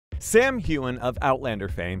Sam Heughan of Outlander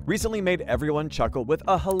fame recently made everyone chuckle with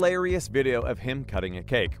a hilarious video of him cutting a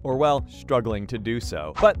cake, or well, struggling to do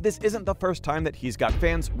so. But this isn't the first time that he's got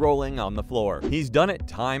fans rolling on the floor. He's done it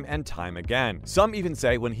time and time again. Some even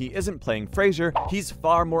say when he isn't playing Fraser, he's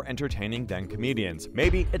far more entertaining than comedians.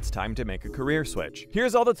 Maybe it's time to make a career switch.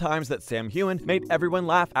 Here's all the times that Sam Heughan made everyone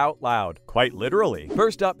laugh out loud, quite literally.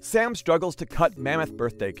 First up, Sam struggles to cut mammoth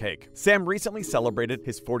birthday cake. Sam recently celebrated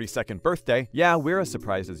his 42nd birthday. Yeah, we're as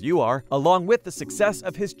surprised as you are, along with the success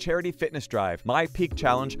of his charity fitness drive, My Peak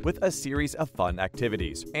Challenge, with a series of fun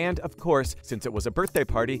activities. And of course, since it was a birthday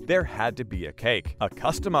party, there had to be a cake. A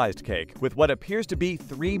customized cake with what appears to be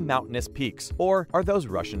 3 mountainous peaks, or are those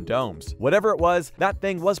Russian domes? Whatever it was, that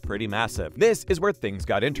thing was pretty massive. This is where things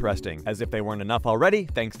got interesting, as if they weren't enough already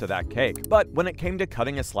thanks to that cake. But when it came to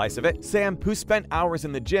cutting a slice of it, Sam, who spent hours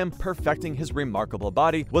in the gym perfecting his remarkable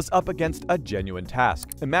body, was up against a genuine task.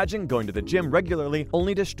 Imagine going to the gym regularly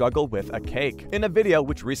only to struggle with a cake. In a video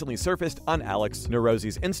which recently surfaced on Alex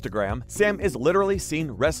Nerozzi's Instagram, Sam is literally seen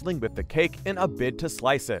wrestling with the cake in a bid to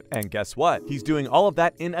slice it. And guess what? He's doing all of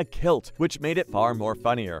that in a kilt, which made it far more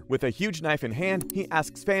funnier. With a huge knife in hand, he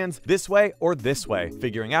asks fans this way or this way,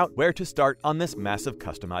 figuring out where to start on this massive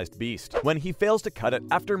customized beast. When he fails to cut it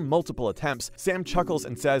after multiple attempts, Sam chuckles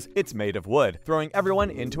and says it's made of wood, throwing everyone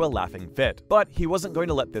into a laughing fit. But he wasn't going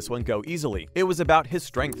to let this one go easily. It was about his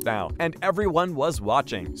strength now, and everyone was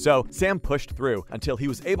watching. So Sam pushed through until he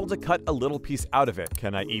was able to cut a little piece out of it.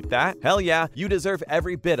 Can I eat that? Hell yeah, you deserve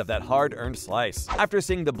every bit of that hard-earned slice. After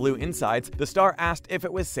seeing the blue insides, the star asked if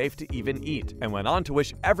it was safe to even eat, and went on to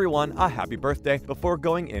wish everyone a happy birthday before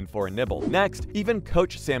going in for a nibble. Next, even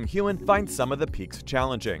coach Sam Heughan finds some of the peaks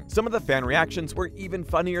challenging. Some of the fan reactions were even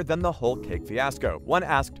funnier than the whole cake fiasco. One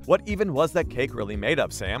asked, "What even was that cake really made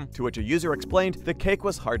of, Sam?" To which a user explained the cake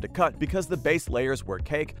was hard to cut because the base layers were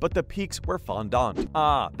cake, but the peaks were fondant.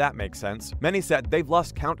 Ah, that makes sense. Many said they've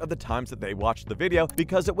lost count of the times that they watched the video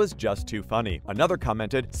because it was just too funny. Another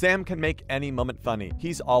commented, "Sam can make any moment funny.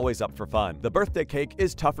 He's always up for fun. The birthday cake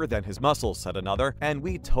is tougher than his muscles," said another, and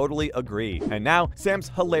we totally agree. And now, Sam's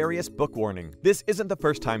hilarious book warning. This isn't the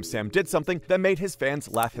first time Sam did something that made his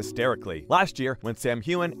fans laugh hysterically. Last year, when Sam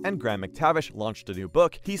Heughan and Graham McTavish launched a new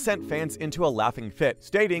book, he sent fans into a laughing fit,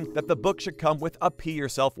 stating that the book should come with a pee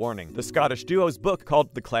yourself warning. The Scottish duo's book,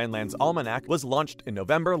 called The Clanlands Almanac, was launched in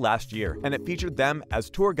November last year, and it featured them as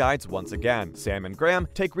tour guides once again. Sam and Graham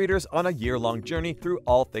take readers on a year-long journey through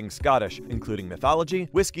all things Scottish, including mythology,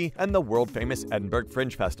 whiskey, and the world-famous Edinburgh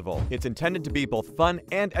Fringe Festival. It's intended to be both fun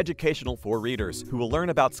and educational for readers, who will learn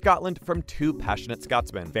about Scotland from 2 passionate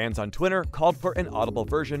Scotsmen. Fans on Twitter called for an audible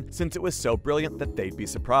version since it was so brilliant that they'd be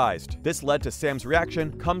surprised. This led to Sam's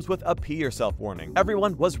reaction, "Comes with a pee yourself warning."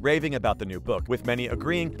 Everyone was raving about the new book, with many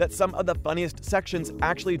agreeing that some of the funniest sections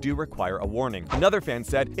actually do require a warning. Another fan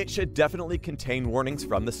said it should definitely contain warnings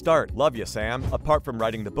from the start. Love ya, Sam. Apart from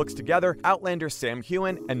writing the books together, Outlander Sam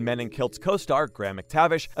Heughan and Men in Kilts co-star Graham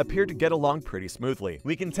McTavish appear to get along pretty smoothly.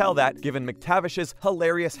 We can tell that given McTavish's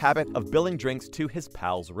hilarious habit of billing drinks to his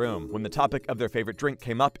pal's room. When the topic of their favorite drink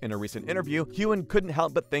came up in a recent interview, Heughan couldn't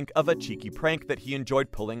help but think of a cheeky prank that he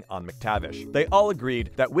enjoyed pulling on McTavish. They all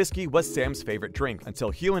agreed that whiskey was Sam's favorite drink,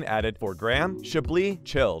 until Heughan added, "For Graham, Chablis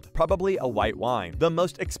chilled, probably a white wine, the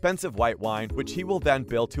most expensive white wine, which he will then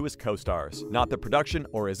bill to his co-stars. Not the production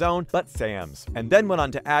or his own, but Sam's." And then went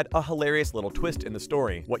on to add a hilarious little twist in the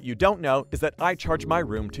story. "What you don't know is that I charge my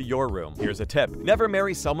room to your room. Here's a tip. Never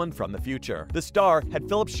marry someone from the future." The star had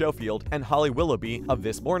Philip Schofield and Holly Willoughby of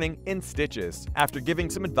This Morning in stitches, after giving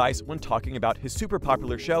some advice when talking about his super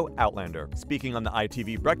popular show, Outlander. Speaking on the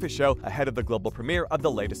ITV breakfast show ahead of the global premiere of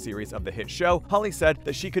the latest series of the hit show, Holly said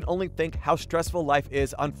that she can only think how stressful life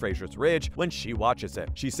is on Fraser's Ridge when she watches it.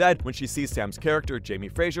 She said when she sees Sam's character, Jamie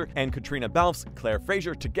Fraser, and Caitriona Balfe's Claire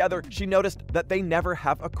Fraser together, she noticed that they never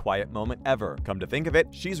have a quiet moment ever. Come to think of it,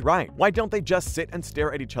 she's right. Why don't they just sit and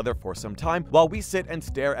stare at each other for some time while we sit and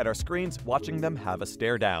stare at our screens watching them have a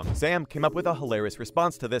stare down? Sam came up with a hilarious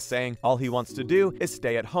response to this, saying all he wants to do is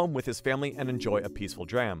stay at home with his family and enjoy a peaceful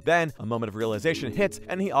dram. Then, a moment of realization hits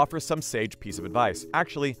and he offers some sage piece of advice.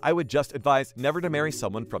 "Actually, I would just advise never to marry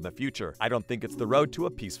someone from the future. I don't think it's the road to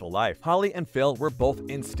a peaceful life." Holly and Phil were both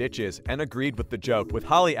in stitches and agreed with the joke, with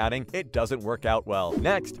Holly adding, "It doesn't work out well."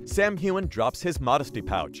 Next, Sam Heughan drops his modesty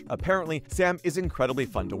pouch. Apparently, Sam is incredibly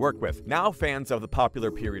fun to work with. Now fans of the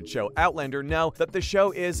popular period show Outlander know that the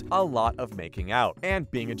show is a lot of making out. And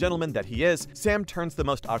being a gentleman that he is, Sam turns the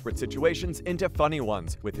most awkward situations into funny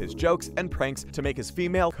ones, with his jokes and pranks to make his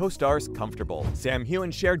female co-stars comfortable. Sam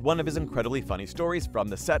Heughan shared one of his incredibly funny stories from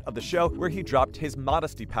the set of the show where he dropped his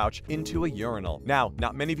modesty pouch into a urinal. Now,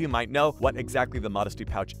 not many of you might know what exactly the modesty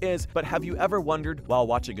pouch is, but have you ever wondered while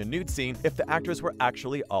watching a nude scene if the actors were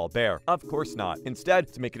actually all bare. Of course not. Instead,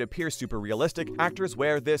 to make it appear super realistic, actors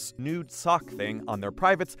wear this nude sock thing on their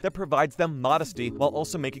privates that provides them modesty while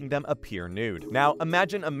also making them appear nude. Now,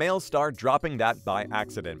 imagine a male star dropping that by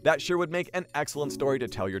accident. That sure would make an excellent story to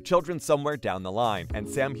tell your children somewhere down the line, and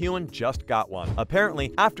Sam Heughan just got one.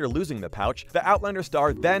 Apparently, after losing the pouch, the Outlander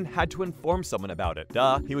star then had to inform someone about it.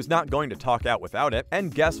 Duh, he was not going to talk out without it,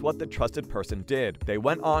 and guess what the trusted person did? They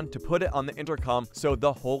went on to put it on the intercom so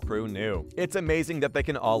the whole crew knew. It's amazing that they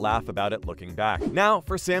can all laugh about it looking back. Now,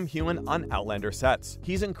 for Sam Heughan on Outlander sets.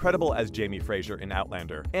 He's incredible as Jamie Fraser in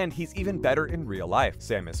Outlander, and he's even better in real life.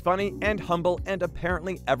 Sam is funny and humble and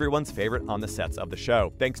apparently everyone's favorite on the sets of the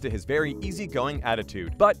show, thanks to his very easygoing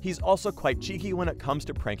attitude. But he's also quite cheeky when it comes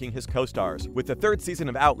to pranking his co-stars. With the third season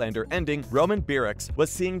of Outlander ending, Roman Bierix was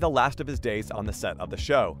seeing the last of his days on the set of the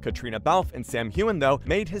show. Caitriona Balfe and Sam Heughan, though,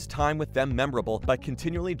 made his time with them memorable by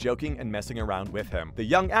continually joking and messing around with him. The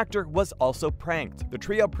young actor was also pranked. The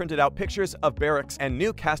trio printed out pictures of Bierix and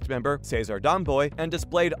new cast member Fraser and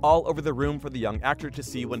displayed all over the room for the young actor to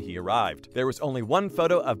see when he arrived. There was only one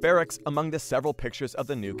photo of Bierix among the several pictures of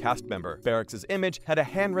the new cast member. Bierix's image had a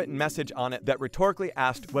handwritten message on it that rhetorically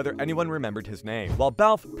asked whether anyone remembered his name, while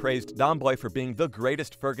Balfe praised Domboy for being the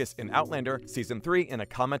greatest Fergus in Outlander Season 3 in a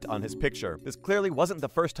comment on his picture. This clearly wasn't the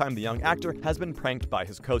first time the young actor has been pranked by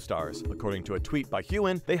his co-stars. According to a tweet by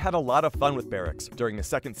Heughan, they had a lot of fun with Bierix. During the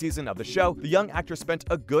second season of the show, the young actor spent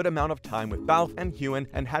a good amount of time with Balfe and Heughan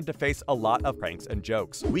and had to face a lot of pranks and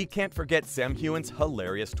jokes. We can't forget Sam Heughan's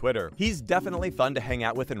hilarious Twitter. He's definitely fun to hang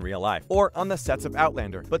out with in real life, or on the sets of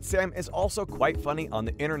Outlander, but Sam is also quite funny on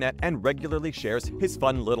the internet and regularly shares his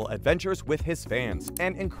fun little adventures with his fans.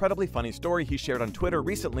 An incredibly funny story he shared on Twitter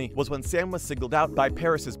recently was when Sam was singled out by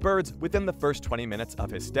Paris's birds within the first 20 minutes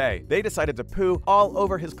of his stay. They decided to poo all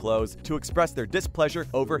over his clothes to express their displeasure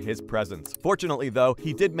over his presence. Fortunately, though,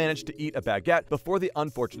 he did manage to eat a baguette before the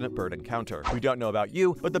unfortunate bird encounter. We don't know about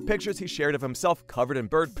you, but the pictures he shared of himself covered in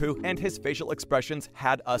bird poo and his facial expressions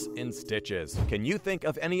had us in stitches. Can you think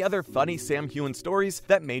of any other funny Sam Heughan stories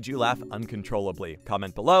that made you laugh uncontrollably?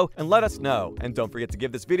 Comment below and let us know. And don't forget to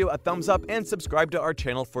give this video a thumbs up and subscribe to our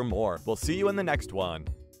channel for more. We'll see you in the next one.